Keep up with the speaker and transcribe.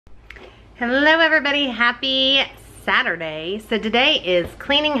Hello everybody, happy Saturday. So today is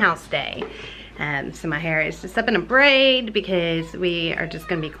cleaning house day. So my hair is just up in a braid because we are just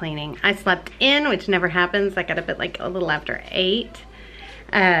gonna be cleaning. I slept in, which never happens. I got up at like a little after 8.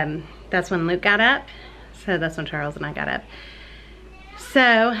 That's when Luke got up. So that's when Charles and I got up.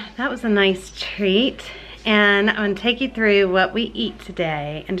 So that was a nice treat. And I'm gonna take you through what we eat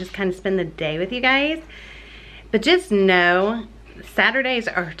today and just kind of spend the day with you guys. But just know, Saturdays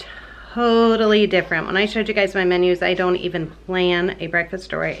are totally different. When I showed you guys my menus, I don't even plan a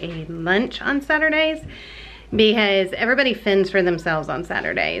breakfast or a lunch on Saturdays because everybody fends for themselves on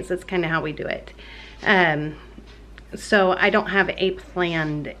Saturdays. That's kind of how we do it. So I don't have a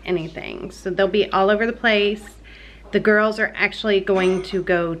planned anything. So they'll be all over the place. The girls are actually going to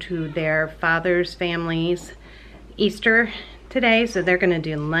go to their father's family's Easter today, so they're gonna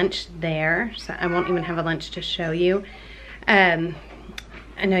do lunch there. So I won't even have a lunch to show you.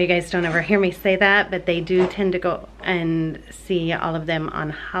 I know you guys don't ever hear me say that, but they do tend to go and see all of them on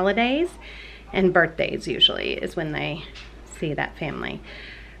holidays, and birthdays usually is when they see that family.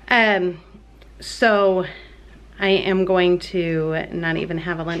 So I am going to not even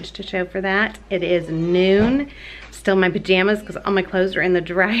have a lunch to show for that. It is noon, still in my pajamas because all my clothes are in the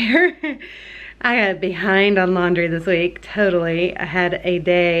dryer. I got behind on laundry this week, totally. I had a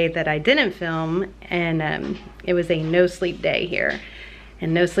day that I didn't film, and it was a no sleep day here.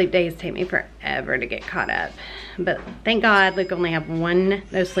 And no sleep days take me forever to get caught up. But thank God Luke only have one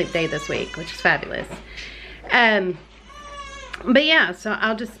no sleep day this week, which is fabulous. But yeah, so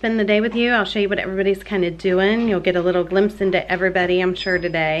I'll just spend the day with you. I'll show you what everybody's kind of doing. You'll get a little glimpse into everybody, I'm sure,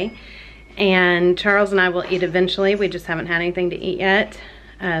 today. And Charles and I will eat eventually. We just haven't had anything to eat yet.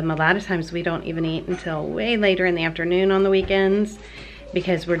 A lot of times we don't even eat until way later in the afternoon on the weekends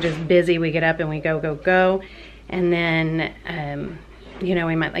because we're just busy. We get up and we go, go, go. And then, you know,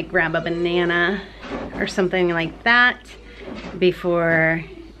 we might like grab a banana or something like that before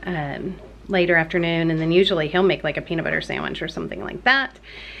later afternoon. And then usually he'll make like a peanut butter sandwich or something like that.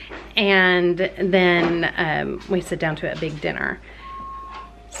 And then we sit down to a big dinner.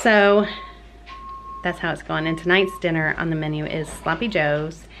 So that's how it's going. And tonight's dinner on the menu is Sloppy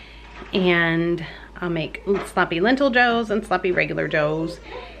Joe's. And I'll make sloppy lentil joes and sloppy regular joes.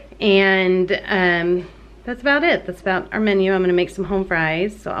 And that's about it. That's about our menu. I'm gonna make some home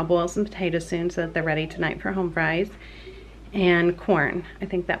fries. So I'll boil some potatoes soon so that they're ready tonight for home fries. And corn. I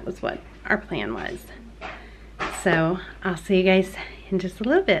think that was what our plan was. So I'll see you guys in just a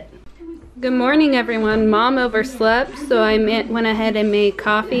little bit. Good morning, everyone. Mom overslept, so I went ahead and made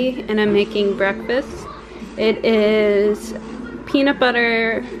coffee, and I'm making breakfast. It is peanut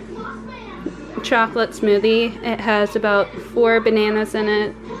butter chocolate smoothie. It has about 4 bananas in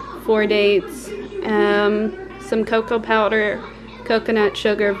it, 4 dates, some cocoa powder, coconut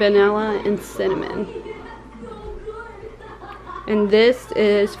sugar, vanilla, and cinnamon. And this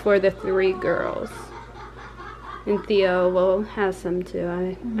is for the 3 girls. And Theo will have some too.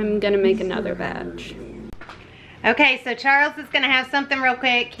 I'm gonna make another batch. Okay, so Charles is gonna have something real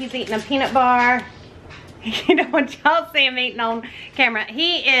quick. He's eating a peanut bar. You know what y'all see him eating on camera.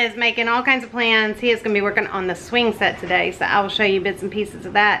 He is making all kinds of plans. He is gonna be working on the swing set today, so I will show you bits and pieces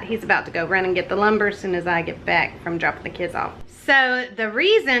of that. He's about to go run and get the lumber as soon as I get back from dropping the kids off. So the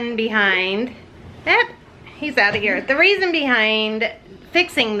reason behind that, he's out of here. The reason behind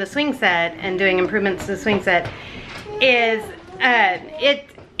fixing the swing set and doing improvements to the swing set is it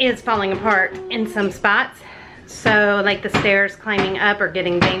is falling apart in some spots. So like the stairs climbing up are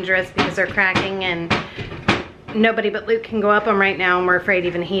getting dangerous because they're cracking, and nobody but Luke can go up them right now, and we're afraid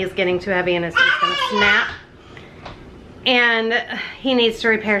even he is getting too heavy and it's just gonna snap. And he needs to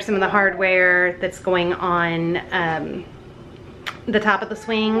repair some of the hardware that's going on the top of the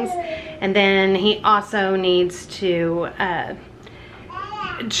swings. And then he also needs to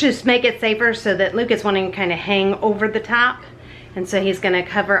just make it safer so that Luke is wanting to kind of hang over the top. And so he's gonna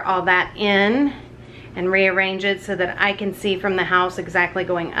cover all that in and rearrange it so that I can see from the house exactly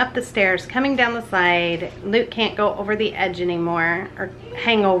going up the stairs, coming down the slide. Luke can't go over the edge anymore or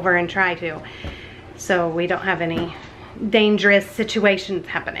hang over and try to. So we don't have any dangerous situations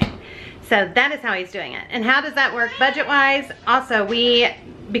happening. So that is how he's doing it. And how does that work budget-wise? Also,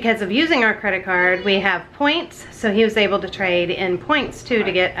 because of using our credit card, we have points. So he was able to trade in points too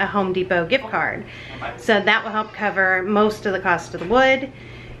to get a Home Depot gift card. So that will help cover most of the cost of the wood.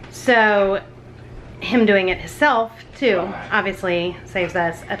 So him doing it himself too obviously saves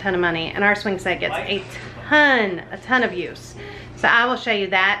us a ton of money. And our swing set gets a ton of use. So I will show you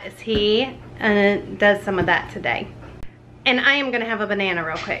that as he does some of that today. And I am gonna have a banana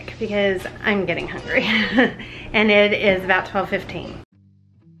real quick because I'm getting hungry. And it is about 12:15.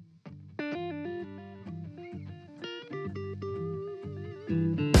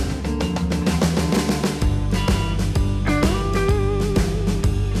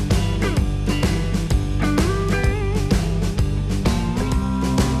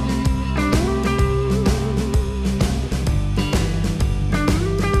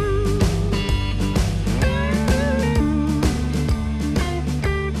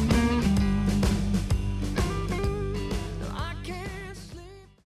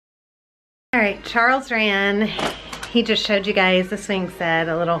 right, Charles ran. He just showed you guys the swing set,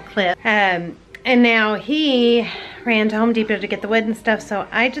 a little clip. And now he ran to Home Depot to get the wood and stuff, so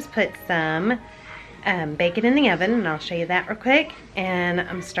I just put some bacon in the oven, and I'll show you that real quick. And I'm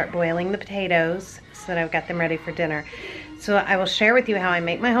gonna start boiling the potatoes so that I've got them ready for dinner. So I will share with you how I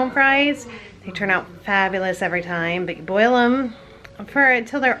make my home fries. They turn out fabulous every time, but you boil them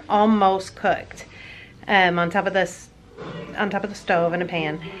until they're almost cooked on top of the stove in a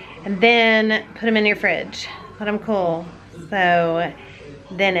pan, and then put them in your fridge. Let them cool. So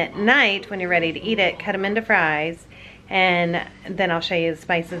then at night, when you're ready to eat it, cut them into fries, and then I'll show you the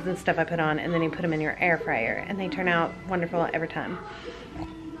spices and stuff I put on, and then you put them in your air fryer, and they turn out wonderful every time.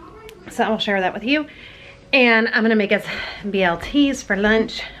 So I'll share that with you. And I'm gonna make us BLTs for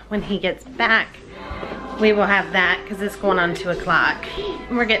lunch when he gets back. We will have that because it's going on 2 o'clock.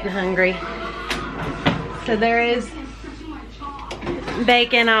 And we're getting hungry. So there is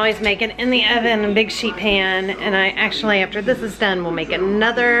bacon. I always make it in the oven, a big sheet pan. And I actually, after this is done, we'll make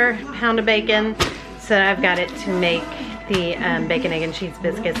another pound of bacon. So I've got it to make the bacon, egg, and cheese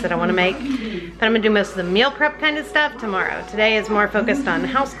biscuits that I want to make. But I'm gonna do most of the meal prep kind of stuff tomorrow. Today is more focused on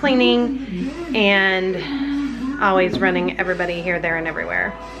house cleaning and always running everybody here, there, and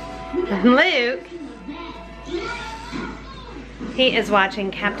everywhere. And Luke, he is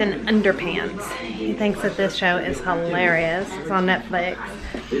watching Captain Underpants. He thinks that this show is hilarious. It's on Netflix.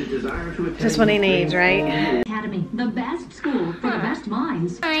 Just what he needs, right? Academy, the best school for the best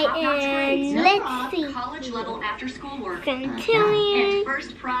minds. Let's see. College level after school work. Continue. And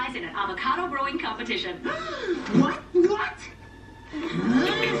first prize in an avocado growing competition. What?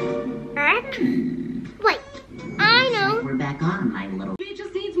 Wait, I know. We're back on, my little. It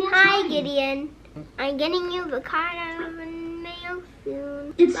just needs more Hi, time. Gideon. I'm getting you avocado and mail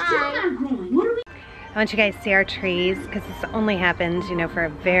soon. It's Bye. still not growing. What are we? I want you guys to see our trees because this only happens, you know, for a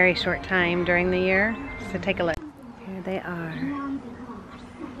very short time during the year. So take a look. Here they are.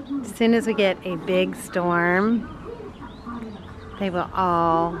 As soon as we get a big storm, they will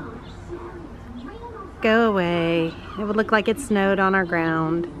all go away. It would look like it snowed on our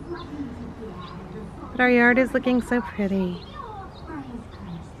ground. But our yard is looking so pretty.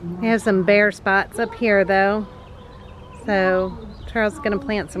 We have some bare spots up here though. So Charles is going to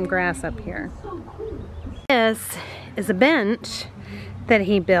plant some grass up here. This is a bench that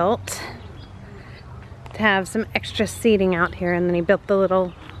he built to have some extra seating out here, and then he built the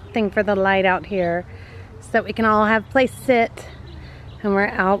little thing for the light out here so that we can all have a place to sit, and we're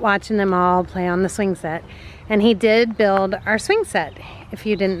out watching them all play on the swing set. And he did build our swing set, if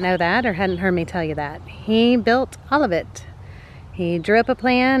you didn't know that or hadn't heard me tell you that. He built all of it. He drew up a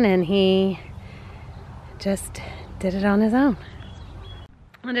plan and he just did it on his own.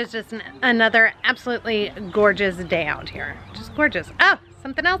 And it's just another absolutely gorgeous day out here. Just gorgeous. Oh,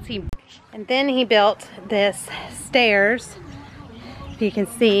 something else and then he built this stairs. If you can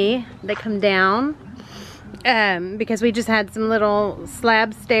see, they come down. Because we just had some little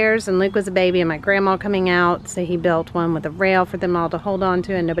slab stairs and Luke was a baby and my grandma coming out. So he built one with a rail for them all to hold on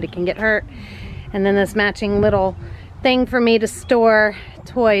to and nobody can get hurt. And then this matching little thing for me to store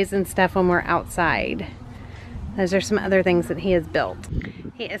toys and stuff when we're outside. Those are some other things that he has built.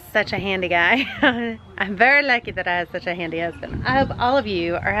 He is such a handy guy. I'm very lucky that I have such a handy husband. I hope all of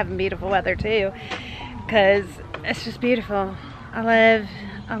you are having beautiful weather too, because it's just beautiful. I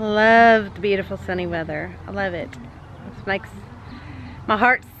love the beautiful sunny weather. I love it. It makes my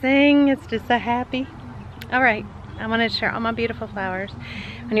heart sing. It's just so happy. All right, I want to share all my beautiful flowers.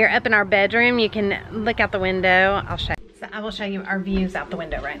 When you're up in our bedroom, you can look out the window. I'll show you. So I will show you our views out the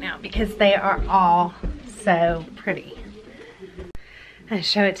window right now because they are all so pretty. I'll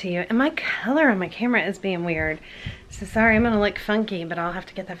show it to you. And my color on my camera is being weird. So sorry, I'm gonna look funky, but I'll have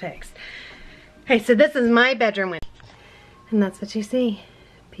to get that fixed. Okay, so this is my bedroom window. And that's what you see.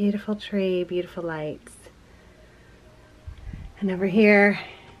 Beautiful tree, beautiful lights. And over here,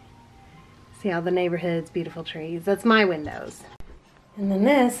 see all the neighborhoods, beautiful trees. That's my windows. And then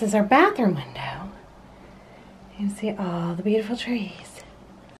this is our bathroom window. You can see all the beautiful trees.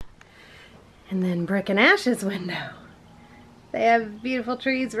 And then Brooke and Ash's window. They have beautiful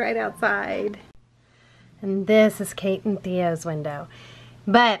trees right outside. And this is Kate and Theo's window.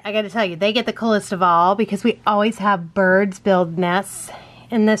 But I gotta tell you, they get the coolest of all because we always have birds build nests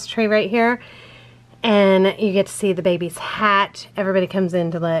in this tree right here. And you get to see the babies hatch. Everybody comes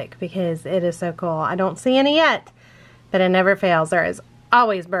in to look because it is so cool. I don't see any yet, but it never fails. There is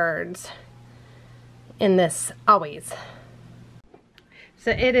always birds in this, always. So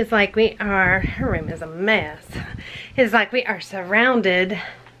it is like we are, her room is a mess. It's like we are surrounded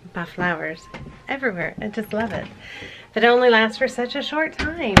by flowers everywhere. I just love it. that only lasts for such a short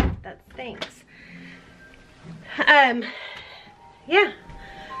time. That stinks. Yeah.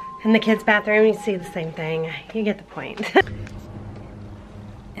 In the kids' bathroom, you see the same thing. You get the point.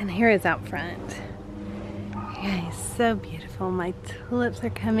 And here is out front. Yeah, so beautiful. My tulips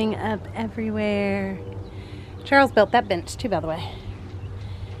are coming up everywhere. Charles built that bench too, by the way.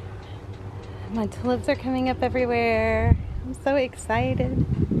 My tulips are coming up everywhere. I'm so excited.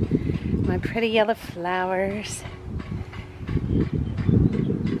 My pretty yellow flowers.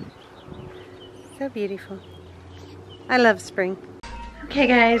 So beautiful. I love spring. Okay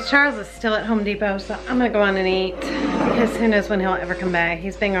guys, Charles is still at Home Depot, so I'm gonna go on and eat because who knows when he'll ever come back.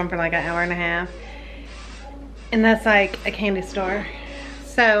 He's been gone for like an hour and a half. And that's like a candy store.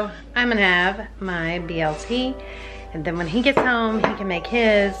 So I'm gonna have my BLT, and then when he gets home, he can make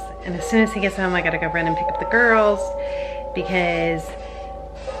his. And as soon as he gets home, I gotta go run and pick up the girls because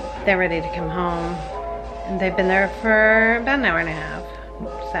they're ready to come home. And they've been there for about an hour and a half.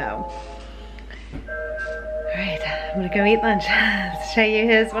 So, all right, I'm gonna go eat lunch. Show you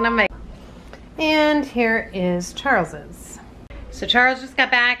his when I make. And here is Charles's. So Charles just got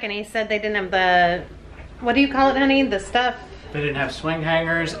back and he said they didn't have the, what do you call it, honey? The stuff? They didn't have swing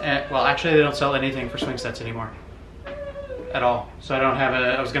hangers. Well, actually, they don't sell anything for swing sets anymore. At all. So I don't have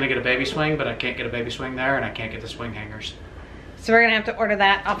a, I was gonna get a baby swing, but I can't get a baby swing there, and I can't get the swing hangers. So we're gonna have to order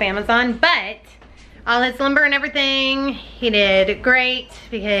that off Amazon, but all his lumber and everything, he did great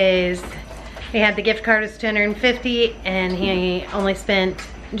because we had the gift card was $250 and he only spent,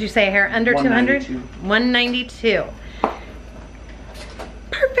 did you say a hair under 200? $192.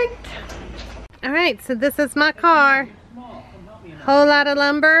 Perfect. All right, so this is my car. Whole lot of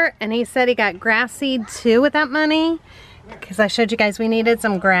lumber, and he said he got grass seed too with that money because I showed you guys we needed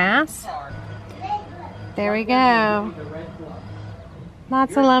some grass. There we go.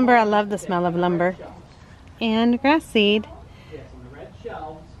 Lots of lumber. I love the smell of lumber. And grass seed.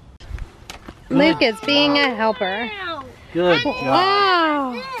 Luke is being a helper. Good job.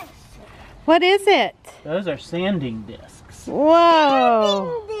 Wow. What is it? Those are sanding discs.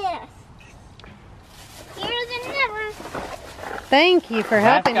 Whoa. Here's another. Thank you for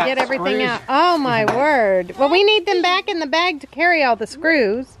helping That's got get everything screws. out. Oh my word. Well, we need them back in the bag to carry all the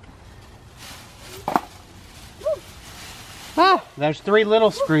screws. Oh, There's 3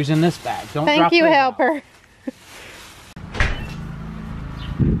 little screws in this bag. Don't thank drop you, those out. helper.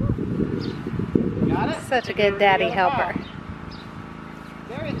 Got it? Such a good daddy helper.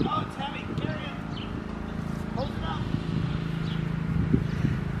 There it is. Oh, it's heavy. Carry it. Hold it up.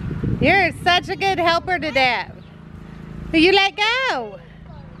 You're such a good helper to Dad. Will you let go?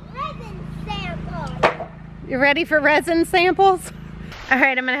 Resin sample. You ready for resin samples? All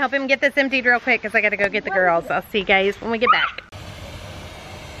right, I'm gonna help him get this emptied real quick because I gotta go get the girls. I'll see you guys when we get back.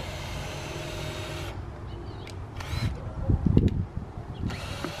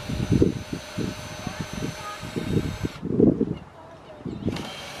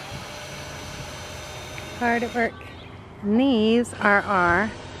 Hard at work. And these are our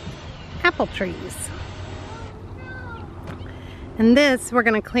apple trees. And this we're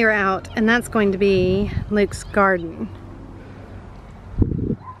gonna clear out, and that's going to be Luke's garden.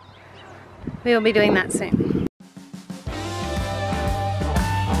 We will be doing that soon.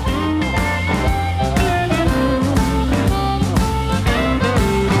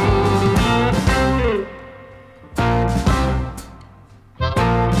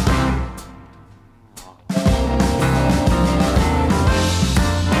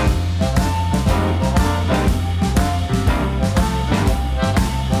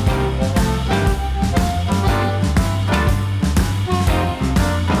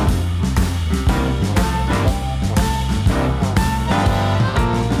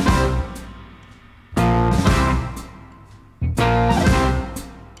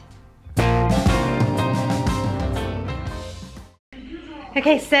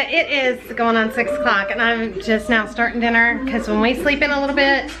 Okay, so it is going on 6 o'clock and I'm just now starting dinner because when we sleep in a little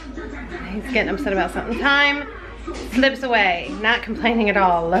bit, he's getting upset about something. Time slips away. Not complaining at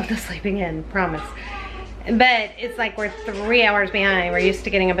all. Love the sleeping in, promise. But it's like we're 3 hours behind. We're used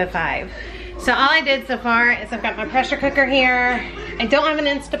to getting up at 5. So all I did so far is I've got my pressure cooker here. I don't have an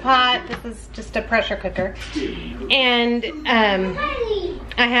Instapot. This is just a pressure cooker. And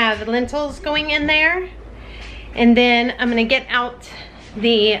I have lentils going in there. And then I'm gonna get out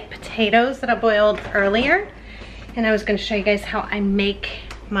the potatoes that I boiled earlier, and I was going to show you guys how I make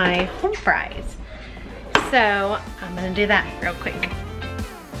my home fries. So I'm going to do that real quick.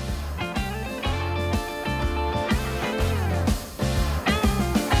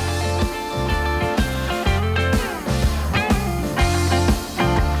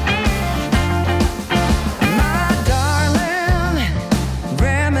 My darling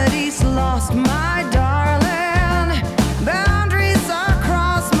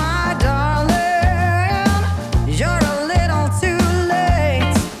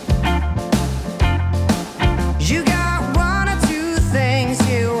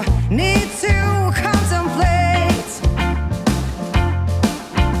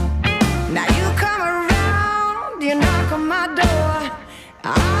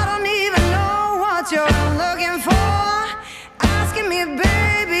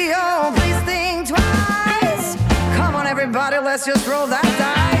let's just roll that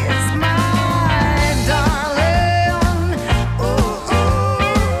dice, my darling. Ooh, ooh.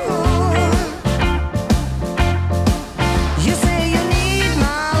 You say you need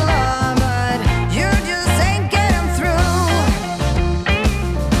my love, but you just ain't getting through.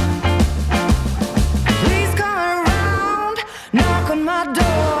 Please come around, knock on my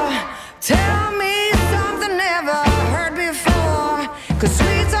door. Tell me something never heard before. 'Cause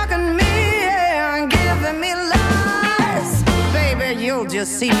sweet talking me and giving me lies, baby, you'll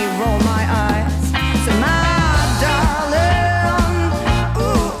just see me roll my eyes. So my darling,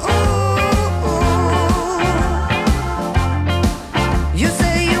 ooh, ooh, ooh. You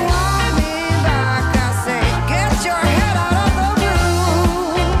say you want me back, I say get your head out of the blue.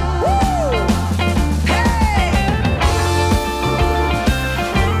 Woo! Hey!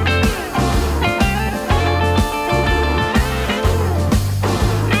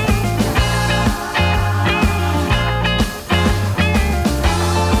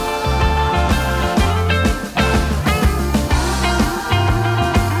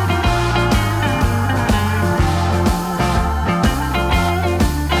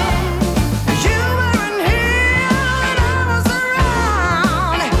 You weren't here when I was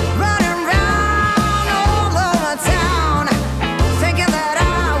around, running round all over town, thinking that I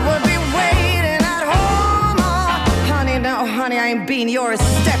would be waiting at home. Oh, honey, no, honey, I ain't been your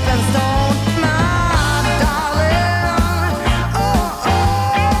stepping stone, my darling. Oh, oh,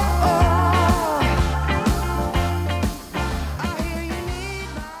 oh. I hear you need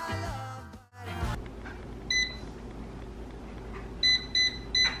my love.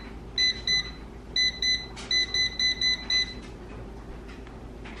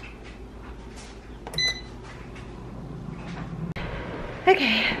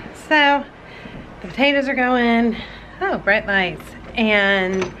 Okay, so the potatoes are going. Oh, bright lights.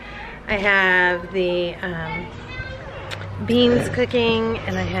 And I have the beans cooking,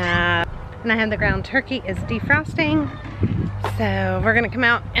 and I have the ground turkey is defrosting. So we're gonna come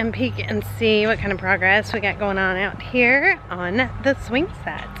out and peek and see what kind of progress we got going on out here on the swing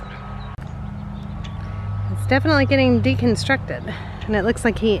set. It's definitely getting deconstructed, and it looks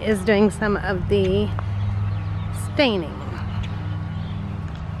like he is doing some of the staining.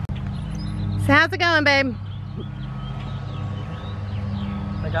 So how's it going, babe?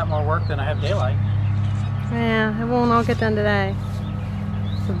 I got more work than I have daylight. Yeah, it won't all get done today.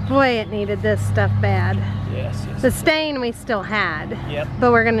 So boy, it needed this stuff bad. Yes, yes. The stain we still had. Yep.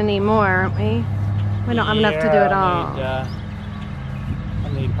 But we're gonna need more, aren't we? We don't have enough to do it all.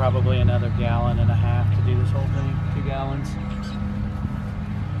 I'll need probably another 1.5 gallons to do this whole thing. 2 gallons.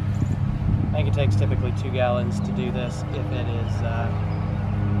 I think it takes typically 2 gallons to do this if it is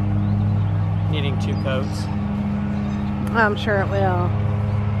needing 2 coats. I'm sure it will.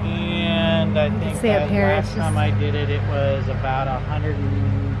 And I think see up that here, last it's time I did it, it was about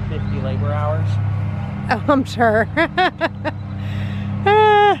 150 labor hours. Oh, I'm sure.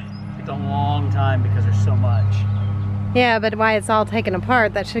 It's a long time because there's so much. Yeah, but why it's all taken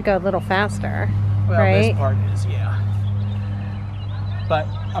apart, that should go a little faster, Well, right? this part is, yeah. But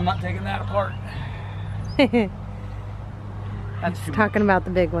I'm not taking that apart. That's too Talking about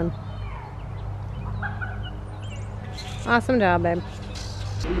the big one. Awesome job, babe.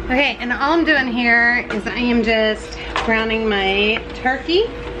 Okay, and all I'm doing here is I am just browning my turkey,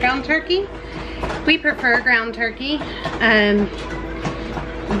 ground turkey. We prefer ground turkey than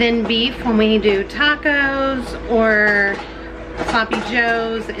beef when we do tacos or sloppy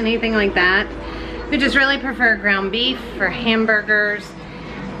joes, anything like that. We just really prefer ground beef for hamburgers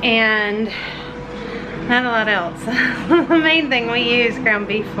and not a lot else. The main thing we use ground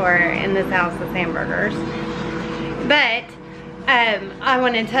beef for in this house is hamburgers. But I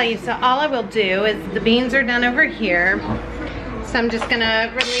want to tell you, so all I will do is the beans are done over here. So I'm just gonna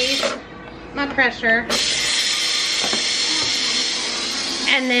release my pressure.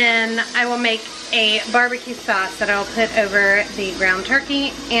 And then I will make a barbecue sauce that I'll put over the ground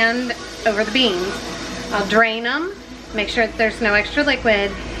turkey and over the beans. I'll drain them, make sure that there's no extra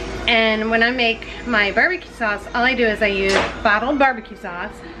liquid. And when I make my barbecue sauce, all I do is I use bottled barbecue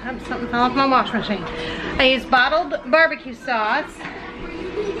sauce. Oh, something fell off my wash machine. I use bottled barbecue sauce,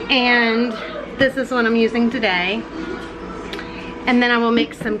 and this is what I'm using today. And then I will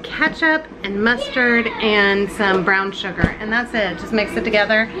make some ketchup and mustard and some brown sugar, and that's it. Just mix it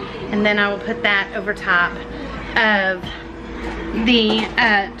together, and then I will put that over top of the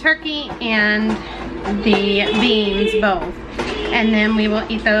turkey and the beans both. And then we will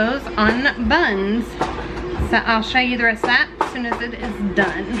eat those on buns. So I'll show you the rest of that as soon as it is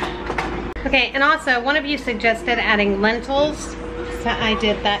done. Okay, and also one of you suggested adding lentils, so I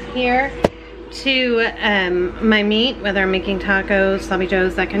did that here. to my meat, whether I'm making tacos, sloppy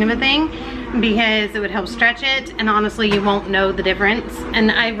joes, that kind of a thing, because it would help stretch it, and honestly you won't know the difference,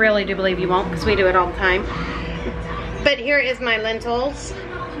 and I really do believe you won't because we do it all the time. But here is my lentils,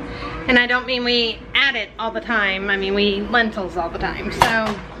 and I don't mean we add it all the time, I mean we eat lentils all the time,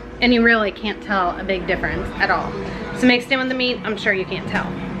 so, and you really can't tell a big difference at all. So mixed in with the meat, I'm sure you can't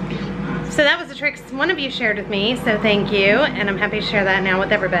tell. So that was the tricks one of you shared with me, so thank you, and I'm happy to share that now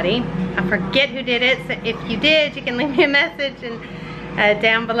with everybody. I forget who did it, so if you did, you can leave me a message and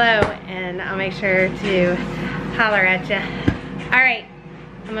down below, and I'll make sure to holler at you. All right,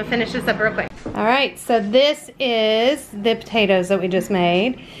 I'm gonna finish this up real quick. All right, so this is the potatoes that we just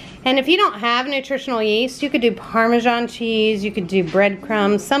made. And if you don't have nutritional yeast, you could do Parmesan cheese, you could do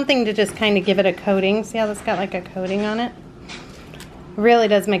breadcrumbs, something to just kind of give it a coating. See how this got like a coating on it? Really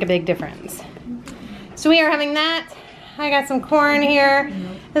does make a big difference. So we are having that. I got some corn here.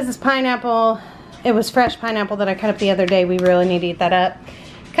 This is pineapple. It was fresh pineapple that I cut up the other day. We really need to eat that up.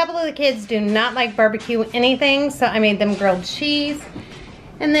 A couple of the kids do not like barbecue anything, so I made them grilled cheese.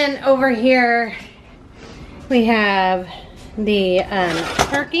 And then over here we have the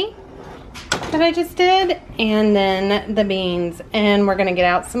turkey that I just did, and then the beans, and we're gonna get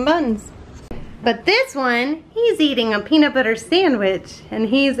out some buns. But this one, he's eating a peanut butter sandwich, and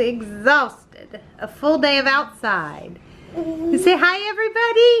he's exhausted. A full day of outside. You say hi,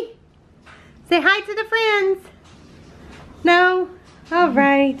 everybody. Say hi to the friends. No? All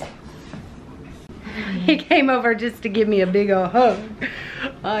right. He came over just to give me a big old hug.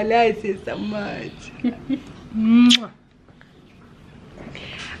 I like you so much.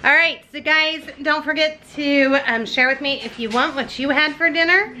 All right, so guys, don't forget to share with me if you want what you had for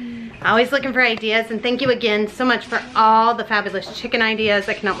dinner. Always looking for ideas, and thank you again so much for all the fabulous chicken ideas.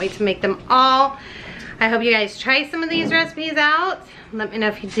 I cannot wait to make them all. I hope you guys try some of these recipes out. Let me know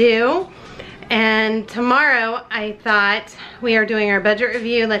if you do. And tomorrow, I thought we are doing our budget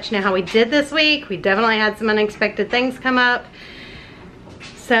review, let you know how we did this week. We definitely had some unexpected things come up.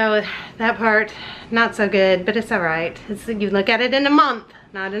 So that part, not so good, but it's all right. You look at it in a month,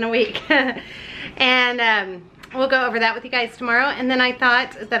 not in a week. And we'll go over that with you guys tomorrow. And then I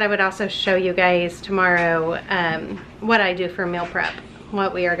thought that I would also show you guys tomorrow what I do for meal prep,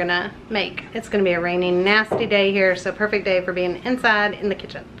 what we are gonna make. It's gonna be a rainy, nasty day here, so perfect day for being inside in the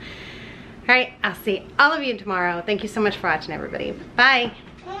kitchen. All right, I'll see all of you tomorrow. Thank you so much for watching, everybody. Bye.